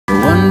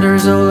Under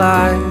the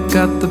light,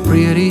 got the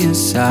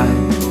prettiest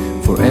side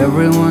for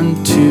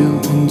everyone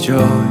to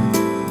enjoy.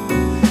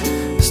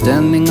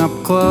 Standing up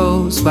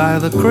close by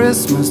the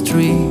Christmas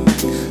tree,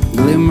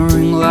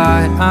 glimmering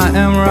light, I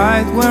am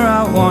right where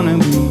I wanna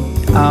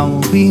be. I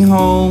will be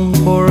home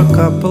for a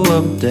couple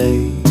of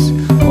days,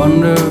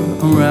 wander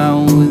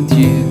around with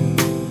you.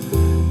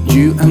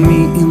 You and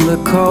me in the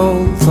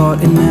cold, thought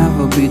it'd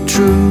never be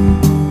true.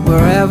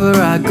 Wherever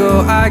I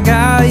go, I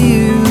got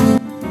you.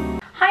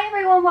 Hi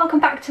everyone, welcome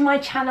back to my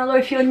channel, or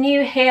if you're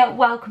new here,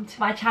 welcome to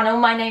my channel.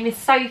 My name is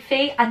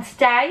Sophie and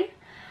today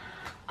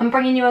I'm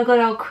bringing you a good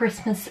old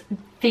Christmas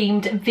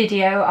themed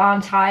video,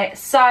 aren't I?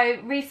 So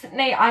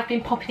recently I've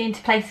been popping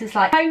into places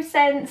like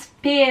Homesense,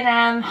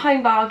 B&M,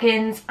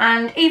 Homebargains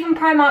and even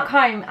Primark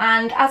Home,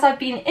 and as I've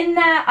been in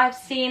there I've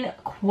seen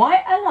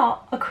quite a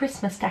lot of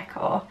Christmas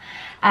decor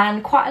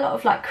and quite a lot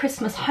of like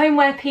Christmas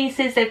homeware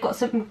pieces. They've got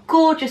some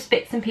gorgeous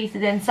bits and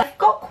pieces in, so I've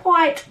got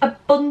quite a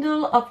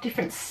bundle of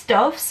different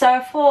stuff, so I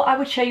thought I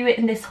would show you it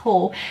in this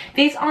haul.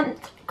 These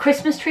aren't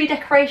Christmas tree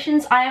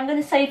decorations. I am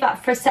going to save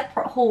that for a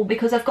separate haul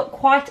because I've got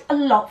quite a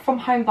lot from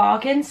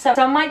Homebargains, so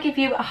I might give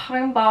you a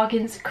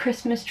Homebargains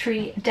Christmas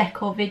tree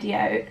decor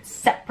video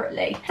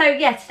separately. So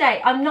yeah, today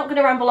I'm not going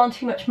to ramble on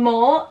too much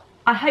more.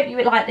 I hope you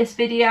would like this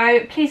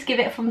video. Please give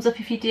it a thumbs up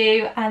if you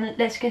do, and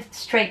let's get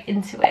straight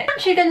into it. I'm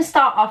actually going to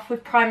start off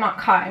with Primark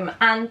Home,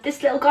 and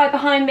this little guy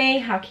behind me,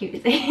 how cute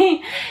is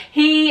he?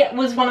 He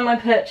was one of my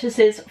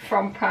purchases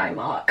from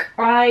Primark.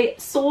 I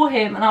saw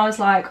him and I was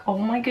like, oh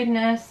my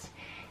goodness,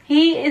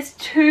 he is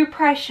too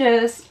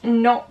precious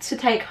not to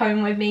take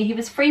home with me. He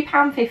was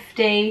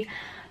 £3.50.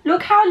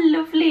 Look how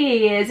lovely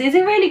he is. He's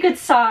a really good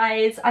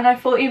size and I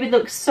thought he would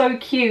look so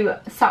cute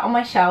sat on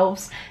my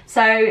shelves.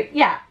 So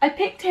yeah, I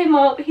picked him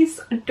up. He's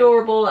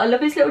adorable. I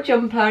love his little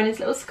jumper and his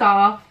little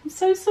scarf.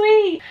 So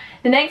sweet.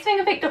 The next thing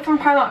I picked up from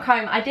Primark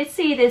Home, I did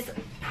see this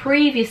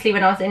previously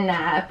when I was in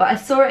there, but I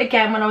saw it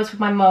again when I was with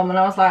my mum and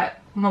I was like,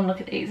 Mum,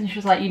 look at these. And she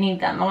was like, you need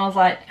them. And I was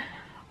like,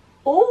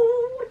 oh,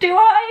 do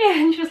I?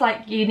 And she was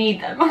like, you need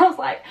them. And I was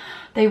like,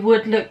 they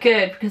would look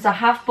good because I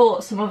have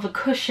bought some of the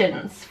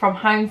cushions from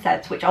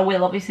Homesense, which I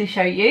will obviously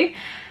show you.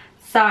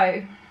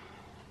 So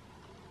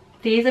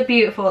these are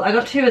beautiful. I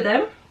got two of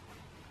them.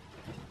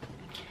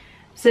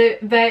 So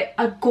they're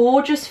a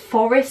gorgeous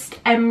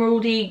forest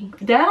emeraldy.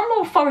 They are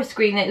more forest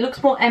green. It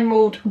looks more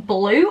emerald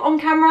blue on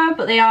camera,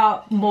 but they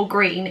are more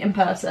green in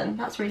person.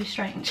 That's really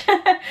strange.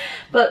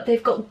 But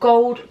they've got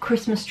gold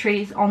Christmas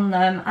trees on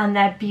them and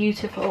they're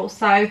beautiful.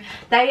 So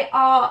they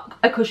are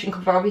a cushion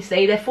cover,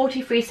 obviously. They're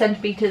 43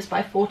 centimeters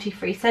by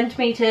 43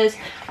 centimeters.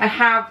 I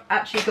have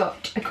actually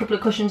got a couple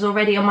of cushions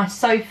already on my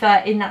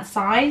sofa in that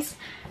size,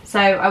 so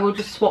I will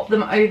just swap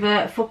them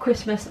over for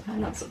Christmas.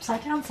 And that's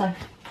upside down, so.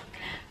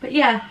 But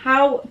yeah,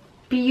 how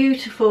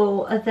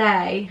beautiful are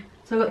they?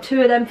 So I've got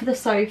two of them for the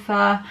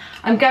sofa.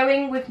 I'm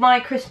going with my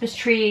Christmas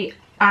tree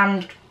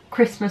and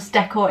Christmas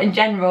decor in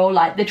general,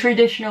 like the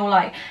traditional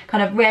like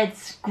kind of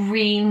reds,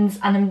 greens,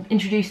 and I'm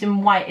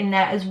introducing white in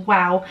there as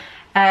well.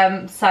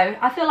 So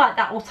I feel like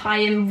that will tie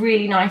in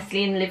really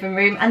nicely in the living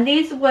room, and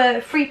these were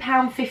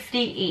 £3.50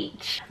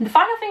 each. And the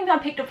final thing that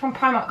I picked up from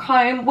Primark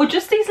Home were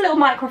just these little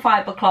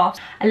microfiber cloths.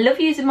 I love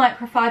using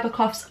microfiber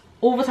cloths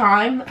all the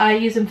time. I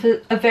use them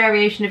for a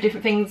variation of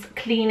different things,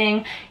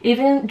 cleaning,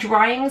 even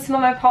drying some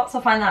of my pots.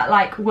 I find that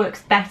like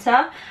works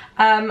better.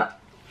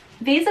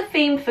 These are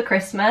themed for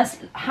Christmas.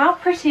 How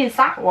pretty is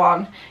that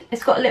one?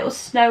 It's got a little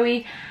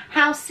snowy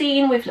house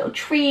scene with little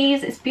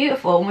trees. It's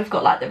beautiful, and we've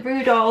got like the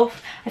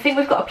Rudolph. I think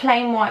we've got a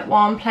plain white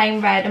one, plain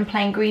red and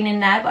plain green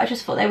in there, but I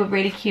just thought they were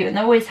really cute and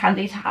they're always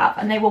handy to have,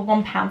 and they were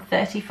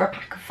 £1.30 for a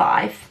pack of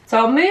 5. So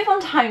I'll move on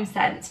to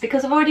Homesense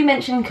because I've already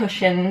mentioned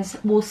cushions.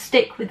 We'll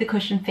stick with the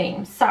cushion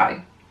theme.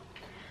 So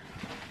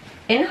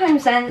in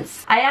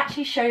Homesense, I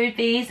actually showed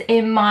these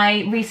in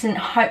my recent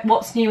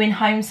What's New in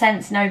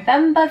Homesense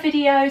November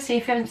video, so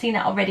if you haven't seen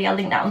that already, I'll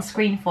link that on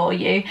screen for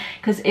you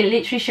because it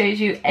literally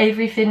shows you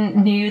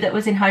everything new that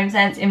was in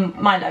Homesense, in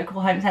my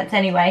local Homesense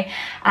anyway,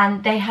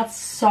 and they had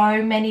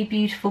so many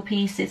beautiful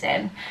pieces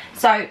in.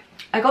 So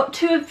I got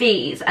two of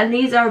these, and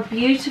these are a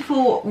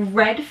beautiful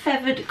red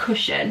feathered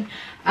cushion,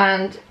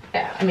 and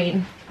yeah, I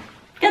mean,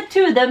 got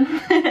two of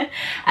them.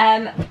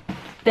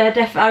 They're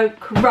defo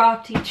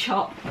karate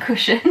chop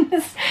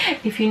cushions.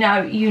 If you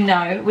know, you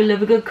know. We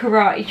love a good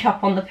karate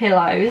chop on the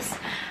pillows.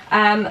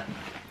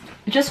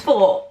 Just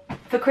for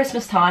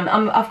Christmas time,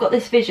 I've got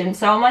this vision.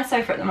 So on my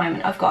sofa at the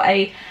moment, I've got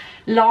a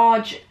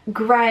large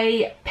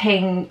grey,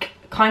 pink,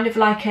 kind of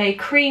like a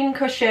cream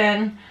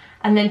cushion,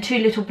 and then two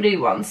little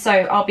blue ones. So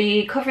I'll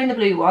be covering the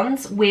blue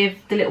ones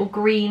with the little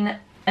green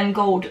and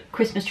gold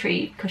Christmas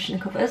tree cushion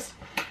covers.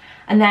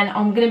 And then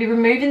I'm going to be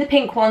removing the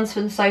pink ones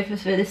from the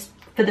sofas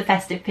for the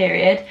festive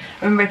period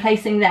and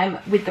replacing them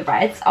with the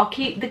reds. I'll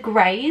keep the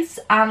greys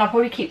and I'll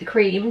probably keep the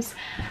creams,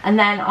 and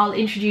then I'll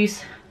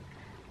introduce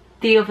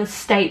the other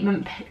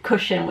statement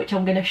cushion, which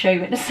I'm going to show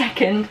you in a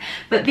second.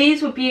 But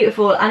these were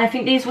beautiful, and I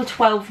think these were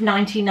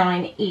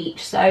 £12.99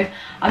 each, so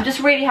I'm just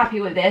really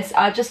happy with this.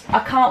 I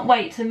can't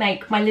wait to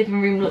make my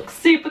living room look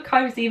super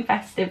cozy and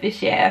festive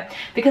this year,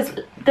 because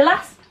the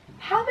last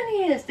how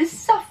many years? This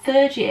is our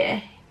 3rd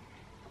year.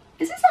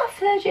 Is this our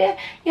 3rd year?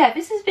 Yeah,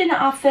 this has been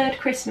our 3rd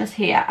Christmas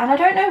here, and I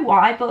don't know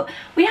why, but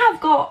we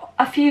have got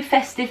a few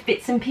festive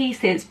bits and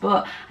pieces,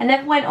 but I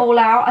never went all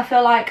out. I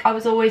feel like I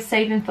was always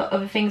saving for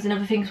other things, and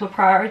other things were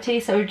priority,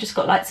 so we just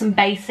got like some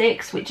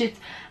basics, which is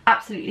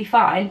absolutely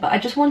fine, but I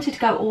just wanted to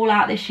go all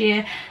out this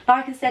year.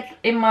 Like I said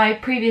in my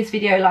previous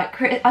video, like,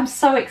 I'm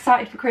so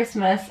excited for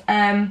Christmas.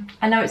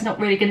 I know it's not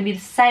really going to be the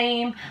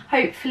same.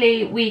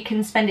 Hopefully we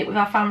can spend it with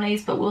our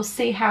families, but we'll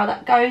see how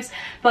that goes.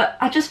 But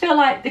I just feel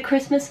like the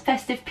Christmas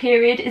festive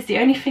period is the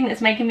only thing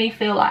that's making me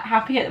feel like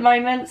happy at the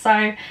moment.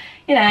 So,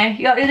 you know,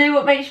 you got to do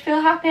what makes you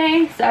feel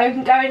happy. So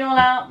going all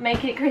out,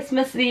 making it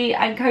Christmassy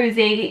and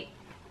cozy.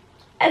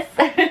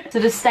 So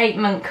the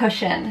statement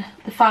cushion,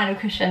 the final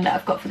cushion that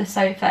I've got for the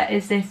sofa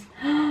is this.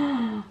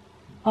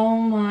 Oh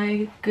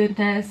my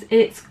goodness,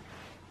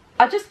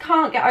 I just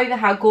can't get over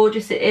how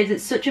gorgeous it is.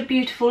 It's such a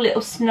beautiful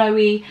little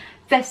snowy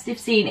festive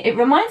scene. It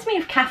reminds me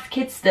of Cath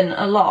Kidston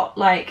a lot,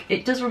 like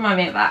it does remind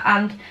me of that.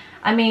 And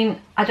I mean,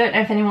 I don't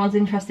know if anyone's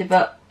interested,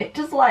 but it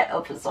does light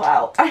up as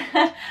well.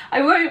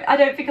 I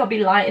don't think I'll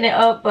be lighting it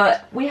up,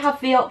 but we have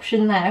the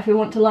option there if we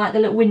want to light the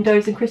little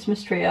windows and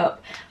Christmas tree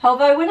up.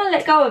 Although when I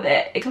let go of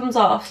it, it comes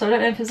off, so I don't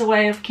know if there's a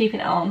way of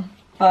keeping it on,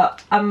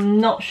 but I'm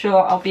not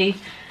sure I'll be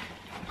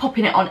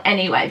popping it on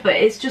anyway. But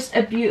it's just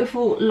a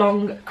beautiful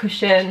long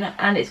cushion,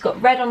 and it's got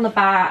red on the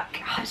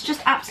back. It's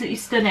just absolutely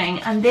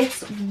stunning. And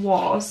this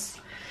was,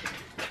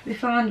 we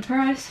found the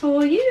price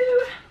for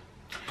you,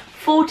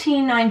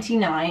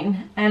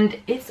 $14.99, and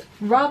it's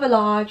rather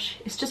large.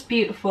 It's just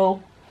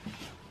beautiful.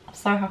 I'm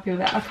so happy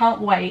with it. I can't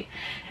wait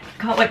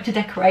to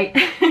decorate.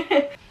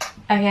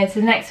 Okay, so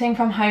the next thing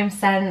from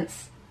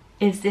Homesense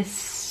is this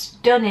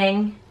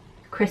stunning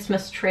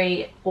Christmas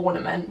tree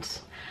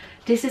ornament.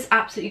 This is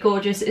absolutely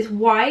gorgeous. It's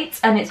white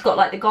and it's got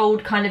like the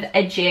gold kind of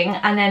edging,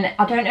 and then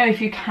I don't know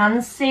if you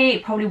can see,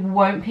 it probably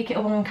won't pick it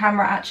up on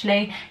camera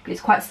actually, but it's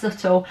quite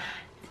subtle.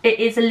 It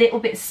is a little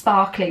bit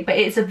sparkly, but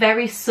it's a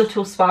very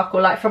subtle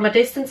sparkle. Like from a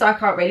distance I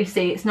can't really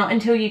see. It's not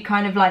until you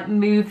kind of like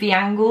move the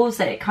angles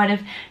that it kind of,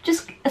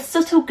 just a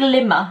subtle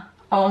glimmer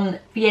on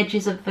the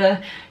edges of the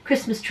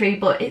Christmas tree,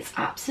 but it's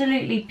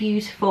absolutely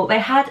beautiful. They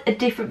had a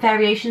different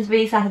variations of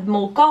these. They had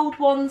more gold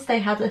ones, they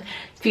had a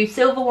few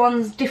silver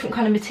ones, different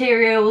kind of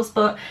materials,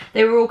 but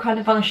they were all kind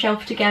of on a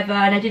shelf together,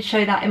 and I did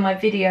show that in my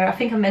video. I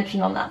think I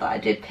mentioned on that I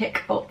did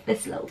pick up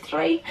this little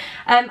tree.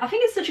 I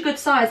think it's such a good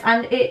size,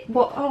 and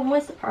oh,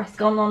 where's the price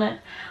gone on it?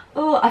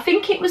 Oh, I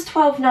think it was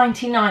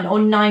 $12.99 or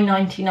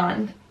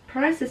 $9.99.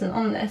 Price isn't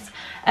on this.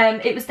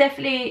 It was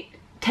definitely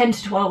 10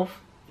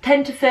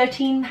 to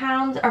 13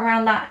 pounds,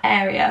 around that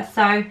area.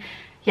 So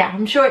yeah,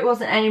 I'm sure it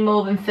wasn't any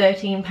more than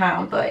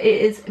 £13, but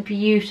it is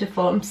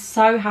beautiful. I'm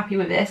so happy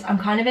with this. I'm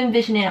kind of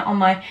envisioning it on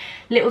my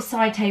little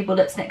side table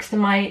that's next to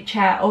my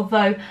chair,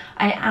 although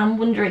I am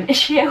wondering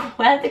this year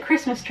where the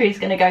Christmas tree is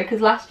going to go,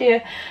 because last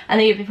year and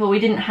the year before we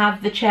didn't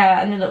have the chair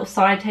and the little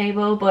side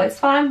table, but it's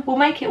fine, we'll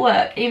make it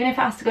work. Even if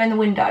it has to go in the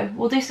window,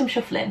 we'll do some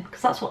shuffling,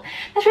 because that's what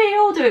we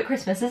all do at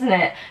Christmas, isn't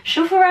it?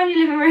 Shuffle around your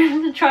living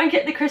room and try and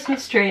get the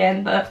Christmas tree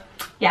in. But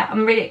yeah,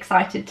 I'm really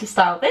excited to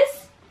style this.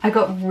 I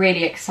got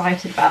really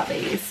excited about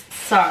these.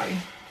 So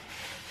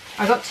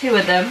I got 2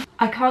 of them.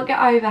 I can't get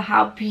over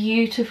how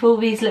beautiful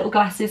these little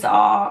glasses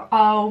are.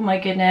 Oh my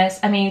goodness.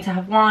 I mean, to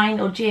have wine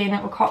or gin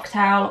or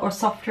cocktail or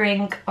soft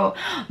drink or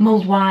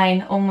mulled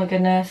wine. Oh my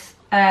goodness.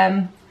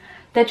 They're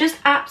just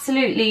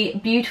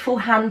absolutely beautiful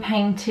hand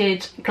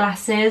painted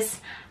glasses.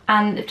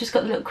 And they've just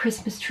got the little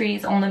Christmas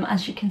trees on them,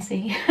 as you can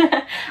see.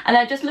 And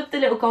I just love the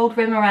little gold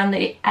rim around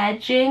the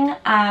edging,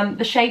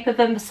 the shape of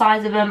them, the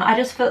size of them. I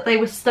just felt they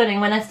were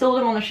stunning. When I saw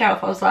them on the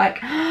shelf, I was like,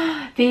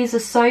 oh, these are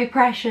so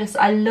precious.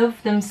 I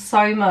love them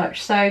so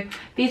much. So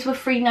these were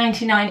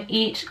 $3.99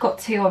 each. Got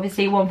 2,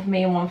 obviously, one for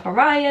me and one for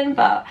Ryan.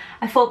 But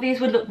I thought these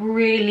would look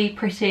really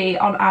pretty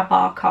on our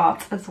bar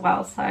cart as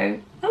well. So,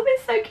 oh,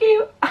 it's so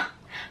cute.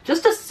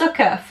 Just a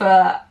sucker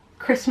for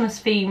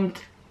Christmas themed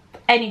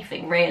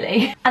anything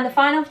really. And the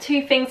final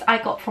 2 things I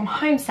got from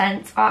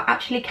Homesense are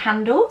actually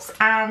candles,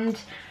 and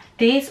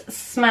these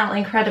smell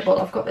incredible.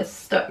 I've got this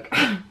stuck.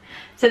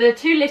 So they're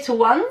 2 little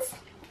ones.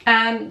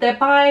 They're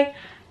by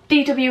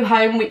DW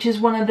Home, which is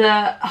one of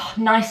the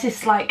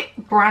nicest like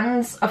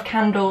brands of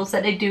candles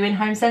that they do in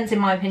Homesense, in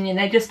my opinion.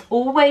 They just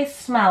always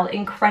smell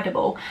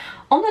incredible.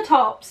 On the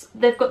tops,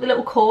 they've got the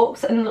little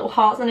corks and the little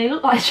hearts, and they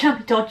look like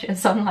Jammy Dodgers.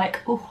 So I'm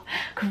like, oh,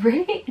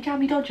 really? A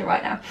Jammy Dodger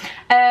right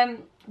now.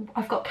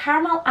 I've got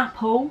caramel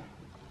apple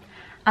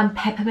and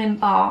peppermint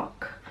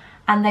bark,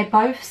 and they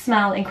both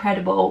smell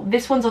incredible.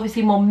 This one's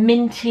obviously more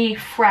minty,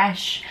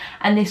 fresh,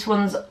 and this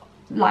one's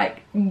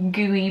like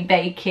gooey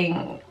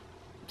baking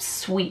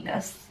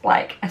sweetness,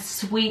 like a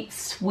sweet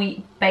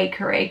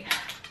bakery,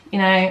 you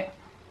know.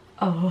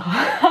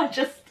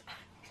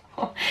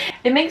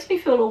 It makes me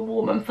feel all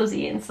warm and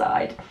fuzzy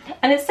inside.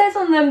 And it says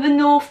on them the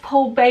North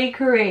Pole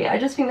Bakery. I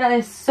just think that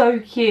is so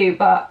cute,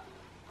 but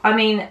I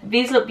mean,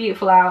 these look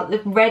beautiful out. The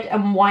red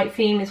and white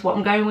theme is what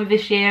I'm going with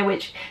this year,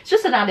 which is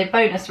just an added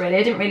bonus really.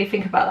 I didn't really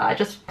think about that. I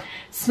just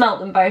smelt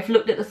them both,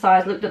 looked at the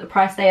size, looked at the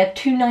price. They are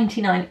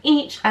 $2.99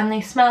 each and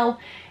they smell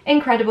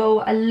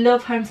incredible. I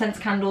love Homesense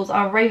candles.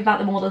 I rave about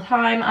them all the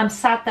time. I'm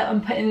sad that I'm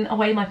putting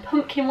away my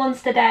pumpkin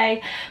ones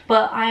today,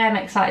 but I am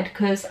excited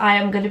because I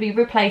am going to be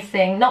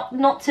replacing,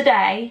 not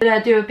today, but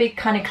I do a big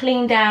kind of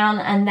clean down,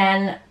 and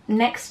then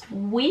next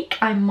week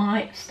I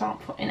might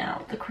start putting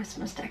out the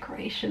Christmas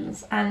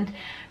decorations and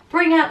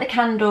bring out the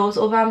candles,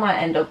 although I might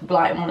end up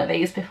lighting one of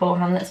these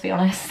beforehand, let's be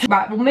honest.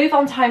 Right, we'll move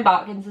on to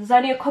Homebargains. There's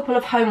only a couple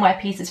of homeware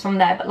pieces from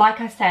there, but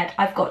like I said,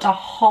 I've got a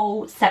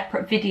whole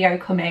separate video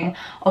coming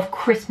of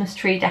Christmas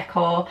tree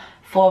decor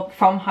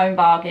from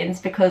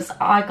Homebargains because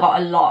I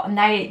got a lot and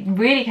they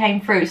really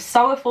came through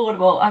so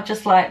affordable. I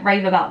just like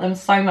rave about them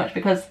so much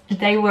because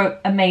they were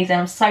amazing.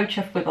 I'm so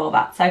chuffed with all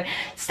that, so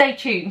stay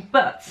tuned.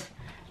 But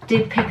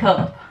did pick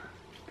up,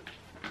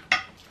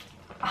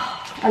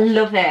 oh, I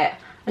love it.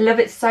 I love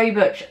it so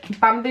much.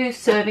 Bamboo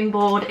serving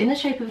board in the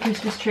shape of a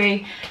Christmas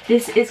tree.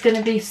 This is going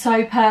to be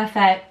so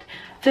perfect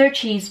for a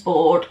cheese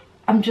board.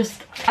 I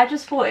just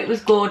thought it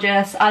was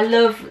gorgeous. I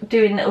love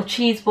doing little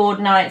cheese board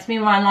nights. Me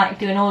and Ryan like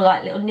doing all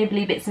like little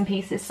nibbly bits and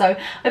pieces, so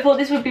I thought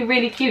this would be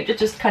really cute to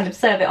just kind of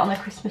serve it on a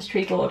Christmas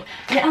tree board.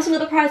 And it hasn't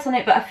got the price on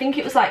it, but I think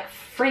it was like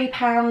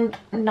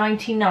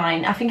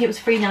 £3.99. I think it was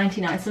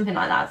 £3.99, something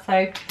like that.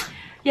 So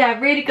yeah,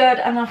 really good,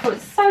 and I thought it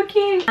was so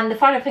cute. And the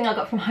final thing I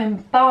got from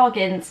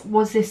Homebargains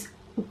was this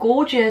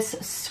gorgeous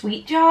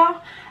sweet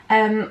jar.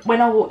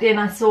 When I walked in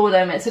I saw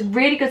them. It's a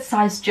really good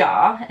sized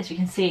jar, as you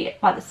can see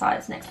by the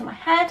size next to my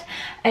head.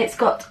 It's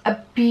got a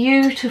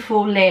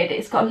beautiful lid,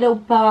 it's got a little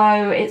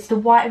bow, it's the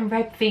white and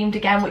red themed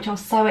again, which I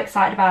was so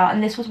excited about,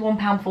 and this was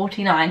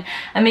 £1.49,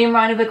 and me and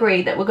Ryan have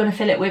agreed that we're going to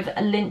fill it with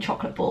Lindt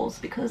chocolate balls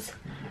because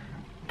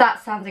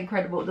that sounds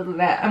incredible, doesn't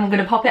it? And we're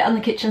going to pop it on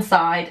the kitchen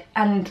side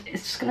and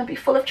it's just going to be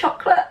full of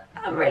chocolate.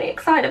 I'm really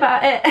excited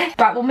about it.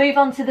 Right, we'll move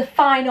on to the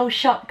final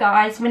shop,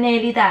 guys. We're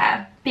nearly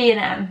there.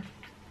 B&M.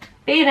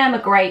 B&M are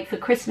great for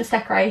Christmas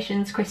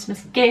decorations,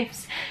 Christmas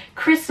gifts,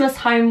 Christmas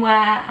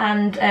homeware,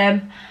 and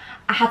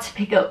I had to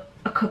pick up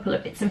a couple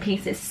of bits and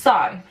pieces.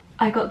 So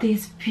I got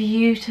these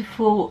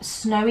beautiful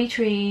snowy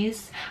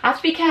trees. I have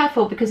to be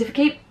careful because if I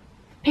keep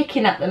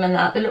picking at them and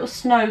that, the little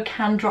snow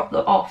can drop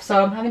them off,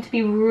 so I'm having to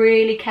be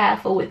really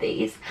careful with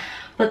these,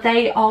 but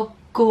they are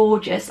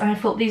gorgeous, and I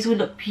thought these would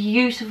look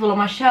beautiful on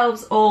my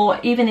shelves or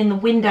even in the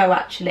window.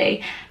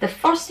 Actually, the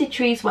frosted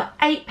trees were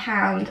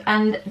 £8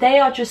 and they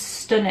are just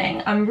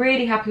stunning. I'm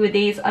really happy with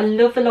these. I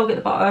love the log at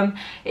the bottom.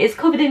 It's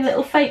covered in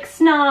little fake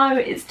snow.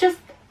 It's just,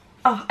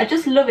 oh, I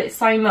just love it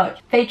so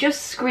much. They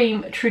just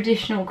scream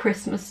traditional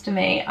Christmas to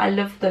me. I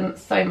love them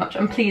so much.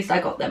 I'm pleased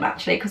I got them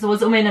actually, because I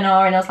was in and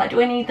I was like,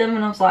 do I need them?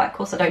 And I was like, of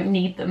course I don't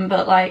need them,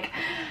 but like,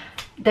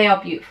 they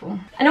are beautiful.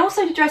 And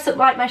also to dress up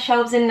like my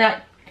shelves in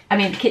that, I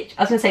mean, I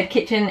was going to say the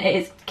kitchen, it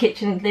is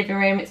kitchen, living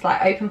room, it's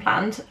like open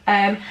planned.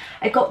 I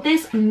got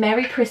this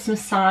Merry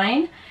Christmas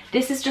sign.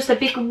 This is just a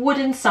big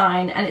wooden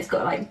sign and it's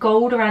got like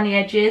gold around the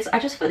edges. I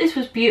just thought this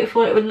was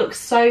beautiful. It would look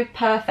so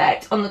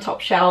perfect on the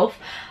top shelf.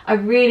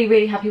 I'm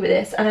really happy with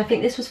this, and I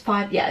think this was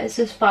this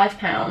was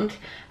 £5.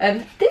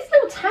 This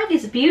little tag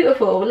is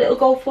beautiful, a little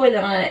gold foil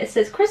on it. It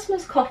says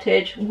Christmas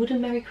Cottage,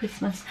 Wooden Merry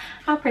Christmas.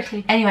 How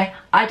pretty. Anyway,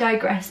 I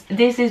digress.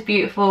 This is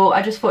beautiful.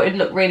 I just thought it'd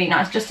look really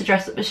nice just to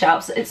dress up the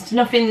shelves. It's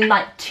nothing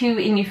like too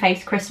in your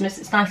face Christmas.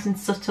 It's nice and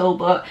subtle,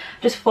 but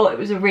just thought it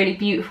was a really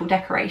beautiful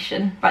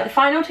decoration. Right, the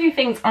final two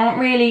things aren't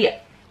really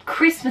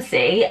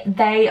Christmassy,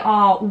 they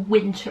are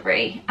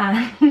wintry,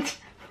 and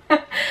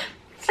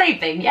same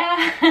thing,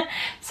 yeah.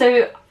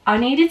 So I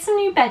needed some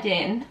new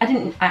bedding.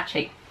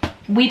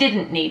 We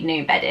didn't need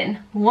new bedding.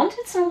 We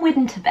wanted some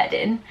winter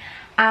bedding,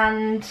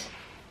 and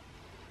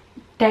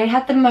they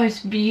had the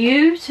most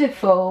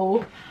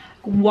beautiful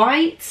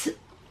white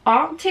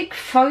Arctic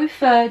faux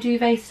fur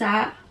duvet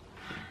set.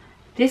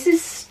 This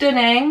is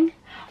stunning.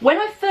 When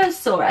I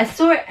first saw it, I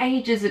saw it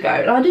ages ago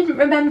and I didn't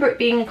remember it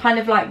being kind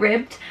of like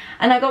ribbed,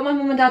 and I got my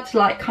mum and dad to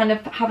like kind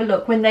of have a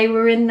look when they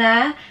were in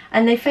there,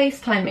 and they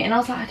FaceTimed me and I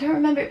was like, I don't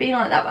remember it being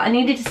like that, but I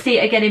needed to see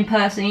it again in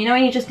person, you know,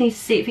 and you just need to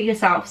see it for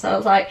yourself. So I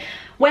was like,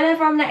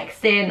 whenever I'm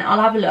next in, I'll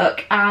have a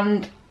look.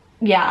 And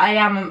yeah, I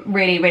am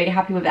really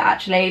happy with it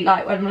actually.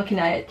 Like when I'm looking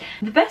at it,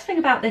 the best thing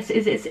about this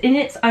is it's in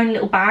its own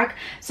little bag,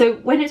 so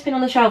when it's been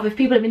on the shelf, if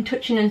people have been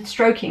touching and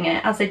stroking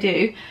it, as they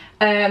do,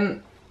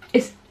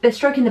 they're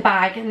stroking the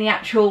bag and the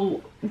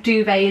actual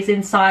duvet is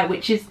inside,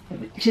 which is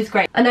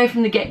great. I know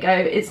from the get-go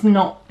it's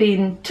not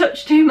been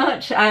touched too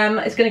much.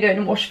 It's going to go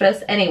in the wash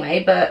first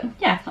anyway, but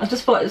yeah, I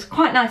just thought it was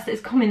quite nice that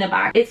it's come in the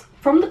bag. It's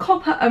from the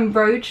Copper and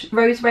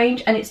Rose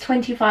range and it's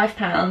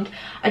 £25.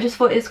 I just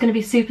thought it was going to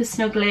be super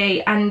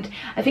snuggly, and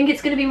I think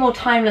it's going to be more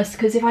timeless,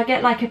 because if I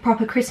get like a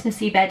proper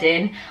Christmassy bed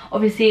in,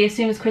 obviously as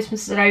soon as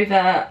Christmas is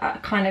over, I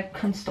kind of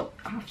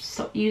I have to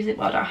stop using it.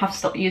 Well, I don't have to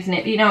stop using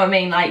it, but you know what I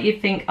mean, like you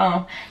think,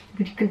 oh,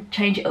 we can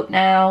change it up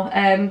now,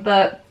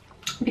 but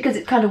because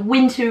it's kind of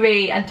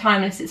wintry and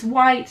timeless, it's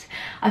white,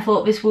 I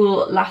thought this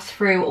will last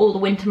through all the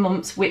winter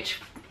months, which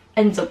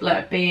ends up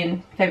like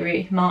being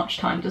February, March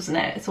time, doesn't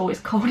it? It's always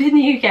cold in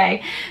the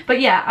UK. But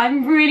yeah,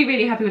 I'm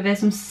really happy with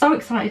this. I'm so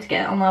excited to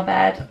get it on our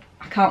bed.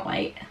 I can't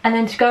wait. And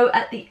then to go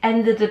at the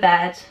end of the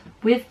bed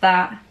with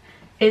that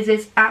is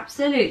this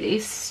absolutely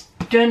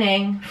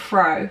stunning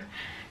throw.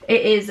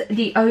 It is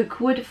the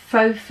Oakwood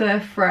faux fur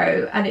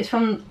throw, and it's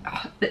from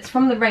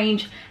the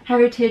range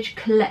Heritage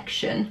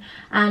Collection,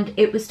 and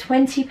it was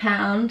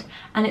 £20,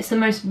 and it's the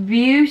most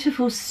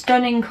beautiful,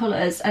 stunning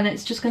colours, and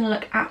it's just going to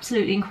look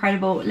absolutely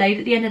incredible laid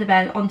at the end of the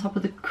bed on top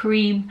of the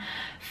cream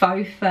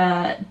faux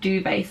fur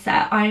duvet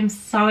set. I am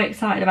so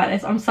excited about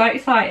this. I'm so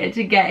excited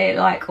to get it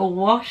like all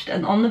washed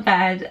and on the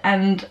bed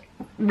and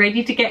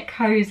ready to get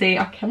cozy.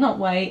 I cannot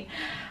wait.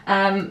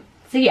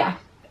 So yeah,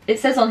 it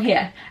says on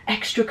here,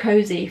 extra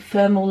cozy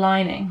thermal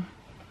lining.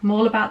 I'm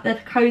all about the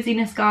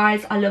coziness,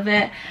 guys. I love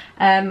it.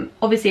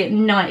 Obviously at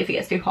night, if it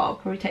gets too hot, I'll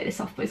probably take this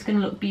off, but it's going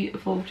to look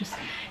beautiful just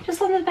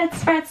on the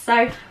bedspread.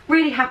 So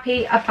really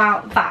happy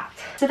about that.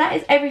 So that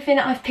is everything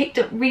that I've picked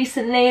up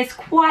recently. It's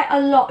quite a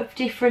lot of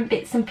different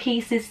bits and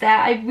pieces there.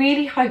 I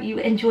really hope you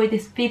enjoyed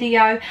this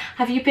video.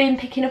 Have you been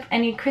picking up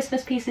any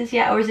Christmas pieces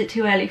yet, or is it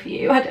too early for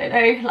you? I don't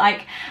know.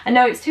 Like, I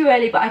know it's too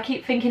early, but I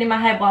keep thinking in my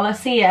head while I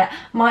see it,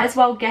 might as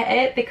well get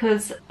it,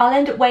 because I'll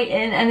end up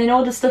waiting and then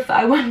all the stuff that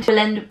I want will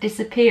end up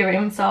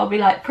disappearing. So I'll be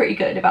like pretty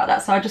good about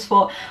that. So I just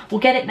thought,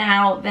 we'll get it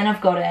now, then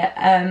I've got it.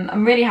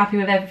 I'm really happy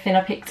with everything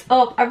I picked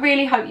up. I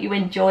really hope you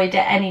enjoyed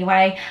it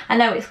anyway. I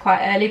know it's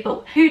quite early,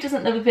 but who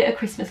doesn't love a bit of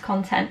Christmas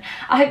content?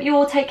 I hope you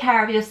all take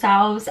care of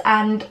yourselves,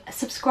 and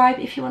subscribe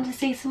if you want to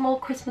see some more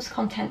Christmas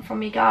content from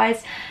me,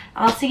 guys.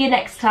 I'll see you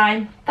next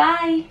time.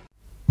 Bye.